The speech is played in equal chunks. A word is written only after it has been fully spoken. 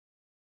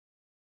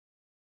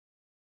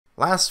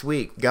Last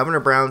week, Governor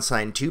Brown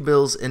signed 2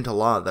 bills into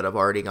law that have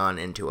already gone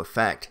into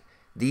effect.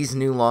 These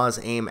new laws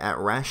aim at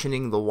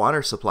rationing the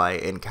water supply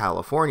in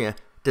California,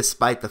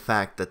 despite the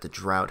fact that the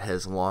drought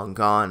has long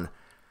gone.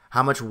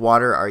 How much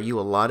water are you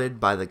allotted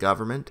by the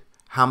government?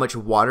 How much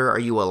water are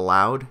you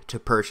allowed to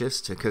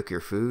purchase to cook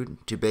your food,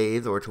 to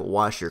bathe, or to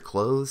wash your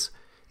clothes?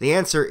 The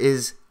answer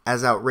is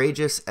as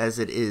outrageous as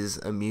it is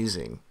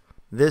amusing.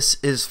 This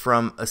is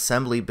from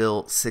Assembly Bill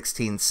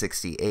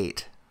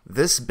 1668.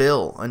 This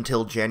bill,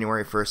 until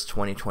January 1st,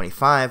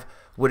 2025,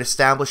 would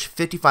establish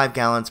 55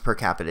 gallons per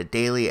capita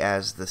daily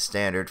as the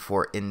standard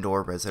for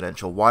indoor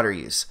residential water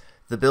use.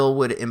 The bill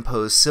would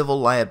impose civil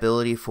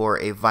liability for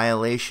a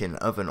violation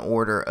of an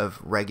order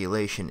of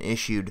regulation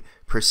issued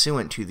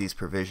pursuant to these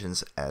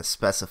provisions as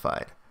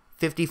specified.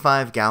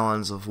 55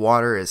 gallons of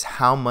water is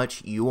how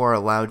much you are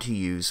allowed to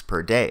use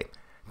per day.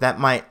 That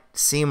might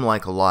seem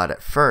like a lot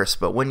at first,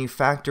 but when you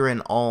factor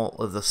in all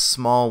of the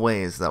small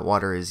ways that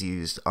water is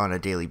used on a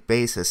daily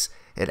basis,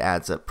 it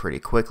adds up pretty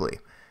quickly.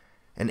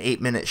 An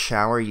 8-minute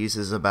shower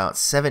uses about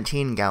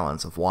 17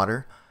 gallons of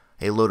water.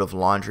 A load of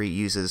laundry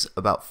uses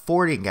about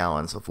 40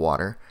 gallons of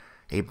water.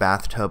 A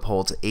bathtub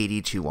holds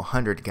 80 to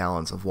 100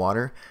 gallons of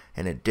water,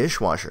 and a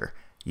dishwasher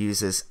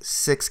uses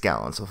 6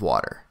 gallons of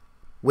water.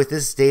 With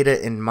this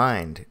data in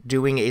mind,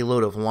 doing a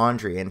load of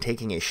laundry and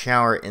taking a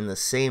shower in the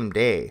same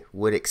day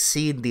would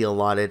exceed the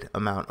allotted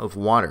amount of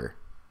water.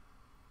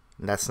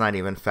 That's not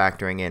even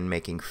factoring in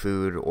making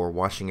food or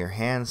washing your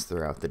hands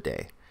throughout the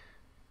day.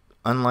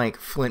 Unlike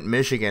Flint,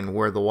 Michigan,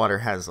 where the water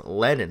has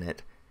lead in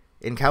it,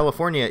 in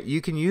California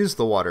you can use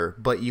the water,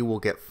 but you will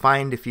get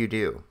fined if you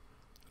do.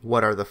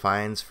 What are the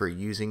fines for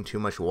using too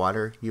much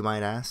water, you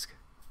might ask?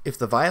 If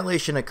the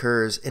violation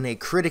occurs in a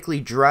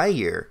critically dry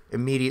year,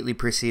 immediately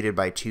preceded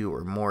by 2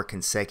 or more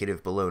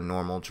consecutive below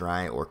normal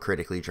dry or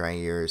critically dry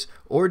years,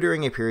 or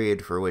during a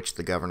period for which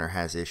the governor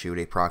has issued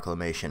a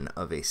proclamation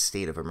of a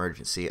state of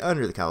emergency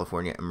under the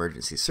California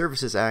Emergency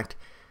Services Act,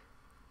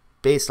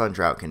 based on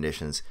drought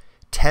conditions,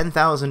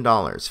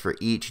 $10,000 for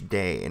each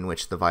day in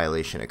which the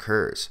violation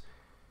occurs.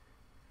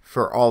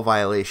 For all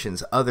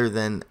violations other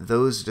than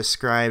those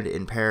described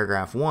in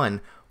paragraph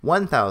 1,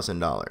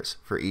 $1,000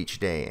 for each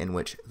day in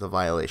which the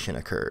violation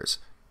occurs.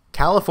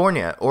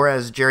 California, or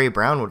as Jerry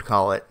Brown would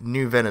call it,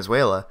 New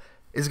Venezuela,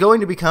 is going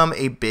to become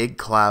a big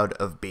cloud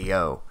of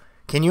BO.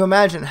 Can you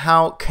imagine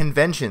how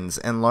conventions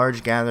and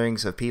large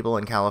gatherings of people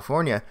in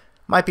California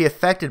might be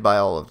affected by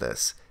all of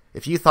this?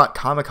 If you thought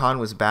Comic-Con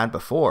was bad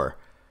before,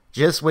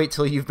 just wait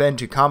till you've been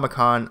to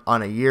Comic-Con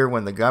on a year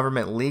when the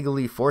government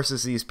legally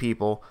forces these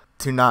people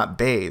to not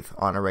bathe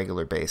on a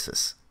regular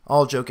basis.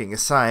 All joking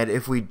aside,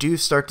 if we do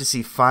start to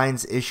see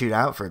fines issued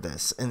out for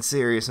this and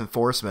serious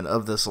enforcement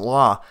of this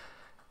law,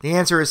 the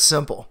answer is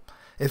simple.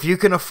 If you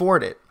can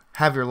afford it,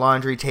 have your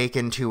laundry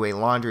taken to a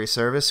laundry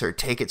service or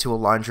take it to a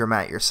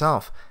laundromat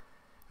yourself.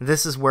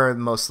 This is where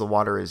most of the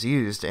water is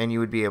used, and you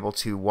would be able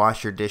to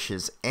wash your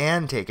dishes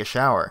and take a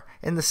shower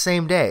in the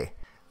same day.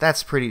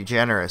 That's pretty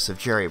generous of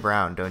Jerry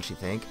Brown, don't you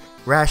think?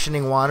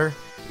 Rationing water,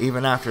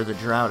 even after the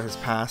drought has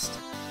passed?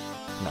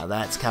 Now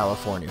that's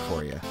California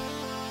for you.